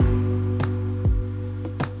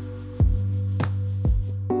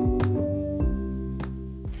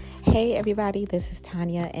Hey everybody, this is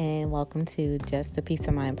Tanya and welcome to Just a Peace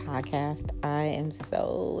of Mind podcast. I am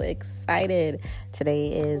so excited.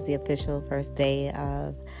 Today is the official first day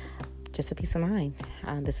of Just a Peace of Mind.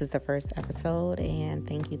 This is the first episode and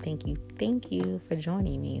thank you for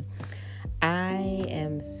joining me. I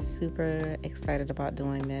am super excited about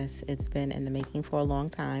doing this. It's been in the making for a long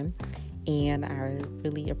time. And I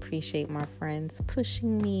really appreciate my friends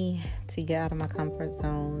pushing me to get out of my comfort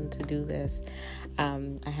zone to do this.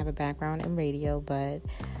 I have a background in radio, but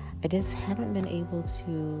I just haven't been able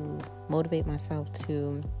to motivate myself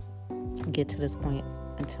to get to this point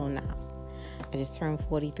until now. I just turned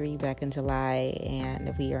 43 back in July,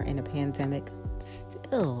 and we are in a pandemic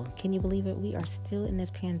still. Can you believe it? We are still in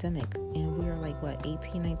this pandemic, and we are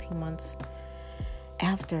 18, 19 months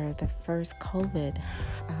after the first COVID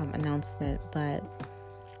announcement, but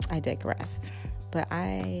I digress. But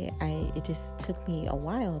it just took me a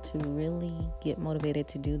while to really get motivated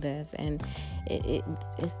to do this, and it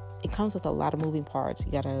comes with a lot of moving parts.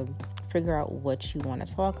 You gotta figure out what you want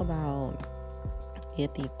to talk about,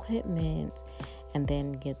 get the equipment, and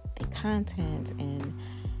then get the content. And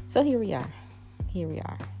so here we are.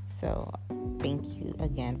 So thank you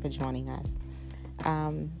again for joining us.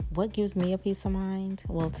 What gives me a peace of mind?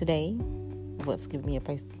 Well, today, what's giving me a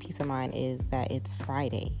peace of mind is that it's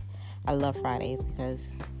Friday. I love Fridays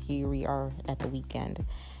because here we are at the weekend.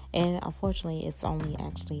 And unfortunately, it's only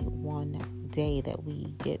actually one day that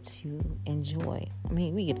we get to enjoy. I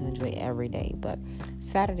mean, we get to enjoy every day, but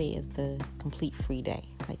Saturday is the complete free day.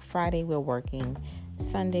 Like Friday, we're working.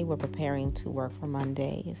 Sunday, we're preparing to work for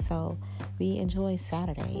Monday. So we enjoy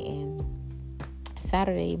Saturday. And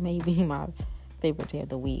Saturday may be my favorite day of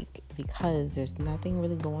the week because there's nothing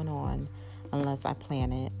really going on unless I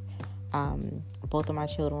plan it. Both of my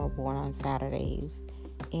children were born on Saturdays,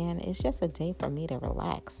 and it's just a day for me to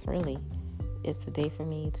relax, really. It's a day for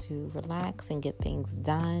me to relax and get things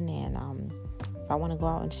done, and if I want to go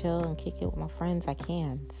out and chill and kick it with my friends, I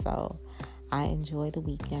can. So I enjoy the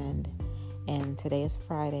weekend, and today is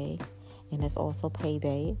Friday, and it's also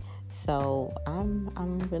payday. So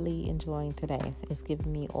I'm really enjoying today. It's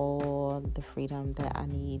giving me all the freedom that I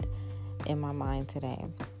need in my mind today.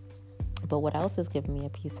 But what else is giving me a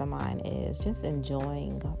peace of mind is just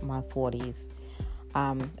enjoying my 40s.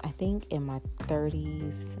 I think in my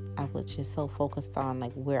 30s, I was just so focused on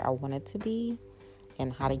where I wanted to be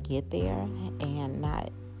and how to get there, and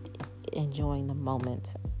not enjoying the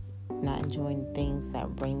moment, not enjoying things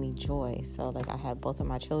that bring me joy. So I had both of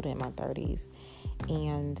my children in my 30s,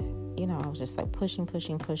 and I was just pushing,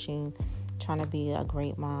 trying to be a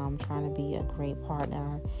great mom, trying to be a great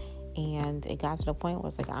partner. And it got to the point where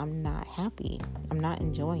it's I'm not happy. I'm not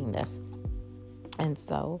enjoying this. And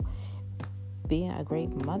so being a great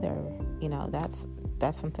mother, that's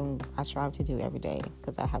something I strive to do every day,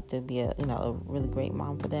 because I have to be a really great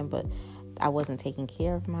mom for them. But I wasn't taking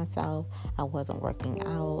care of myself. I wasn't working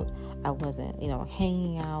out. I wasn't,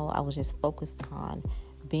 hanging out. I was just focused on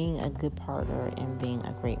being a good partner and being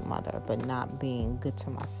a great mother, but not being good to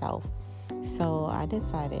myself. So I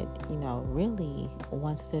decided, really,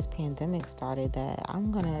 once this pandemic started, that I'm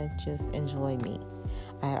going to just enjoy me.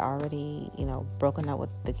 I had already, broken up with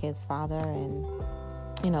the kid's father, and,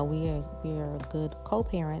 we are good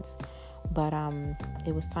co-parents, but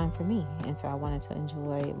it was time for me. And so I wanted to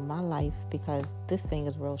enjoy my life, because this thing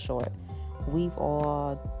is real short. We've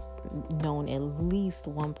all known at least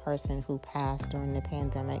one person who passed during the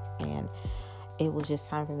pandemic, and it was just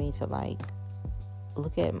time for me to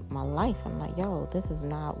look at my life. I'm this is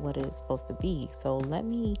not what it is supposed to be. So let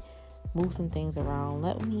me move some things around.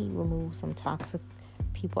 Let me remove some toxic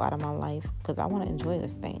people out of my life, because I want to enjoy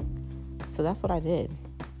this thing. So that's what I did.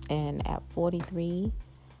 And at 43,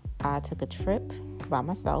 I took a trip by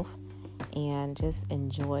myself and just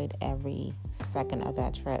enjoyed every second of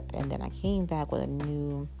that trip. And then I came back with a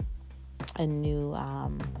new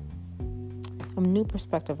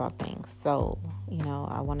perspective on things. So,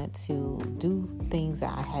 I wanted to do things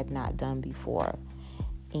that I had not done before.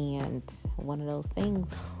 And one of those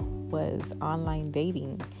things was online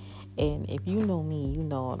dating. And if you know me,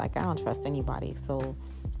 I don't trust anybody. So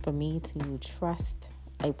for me to trust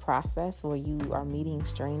a process where you are meeting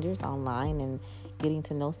strangers online and getting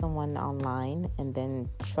to know someone online, and then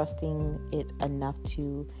trusting it enough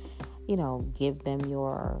to, give them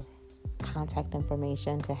your contact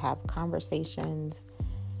information to have conversations,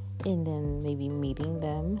 and then maybe meeting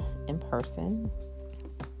them in person,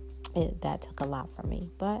 that took a lot from me.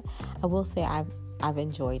 But I will say I've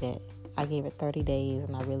enjoyed it. I gave it 30 days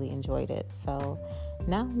and I really enjoyed it. So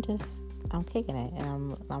now I'm kicking it,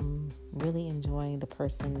 and I'm really enjoying the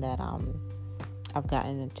person that I've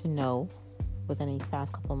gotten to know within these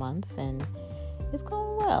past couple of months, and it's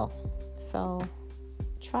going well. So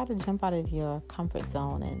try to jump out of your comfort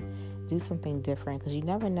zone and do something different, because you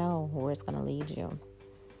never know where it's going to lead you.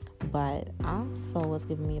 But also what's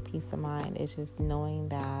giving me a peace of mind is just knowing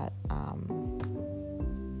that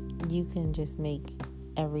you can just make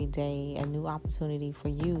every day a new opportunity for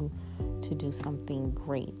you to do something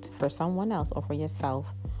great for someone else or for yourself,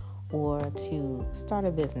 or to start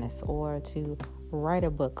a business, or to write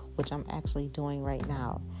a book, which I'm actually doing right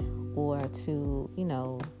now, or to,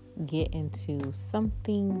 get into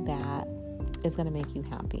something that is going to make you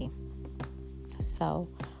happy. So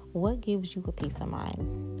what gives you a peace of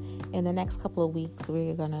mind? In the next couple of weeks,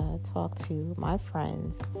 we're going to talk to my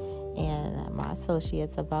friends and my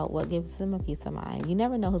associates about what gives them a peace of mind. You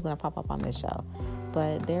never know who's going to pop up on this show,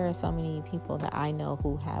 but there are so many people that I know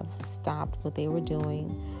who have stopped what they were doing,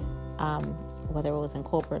 whether it was in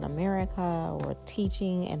corporate America or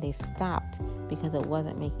teaching, and they stopped because it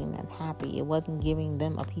wasn't making them happy. It wasn't giving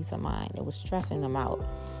them a peace of mind. It was stressing them out.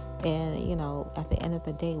 And, at the end of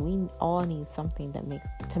the day, we all need something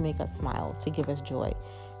to make us smile, to give us joy.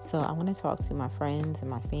 So I'm going to talk to my friends and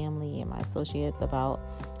my family and my associates about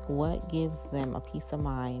what gives them a peace of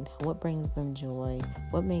mind, what brings them joy,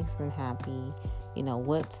 what makes them happy,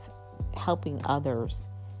 what's helping others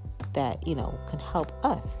that, can help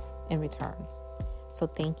us in return. So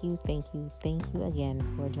thank you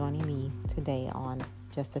again for joining me today on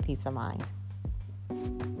Just a Peace of Mind.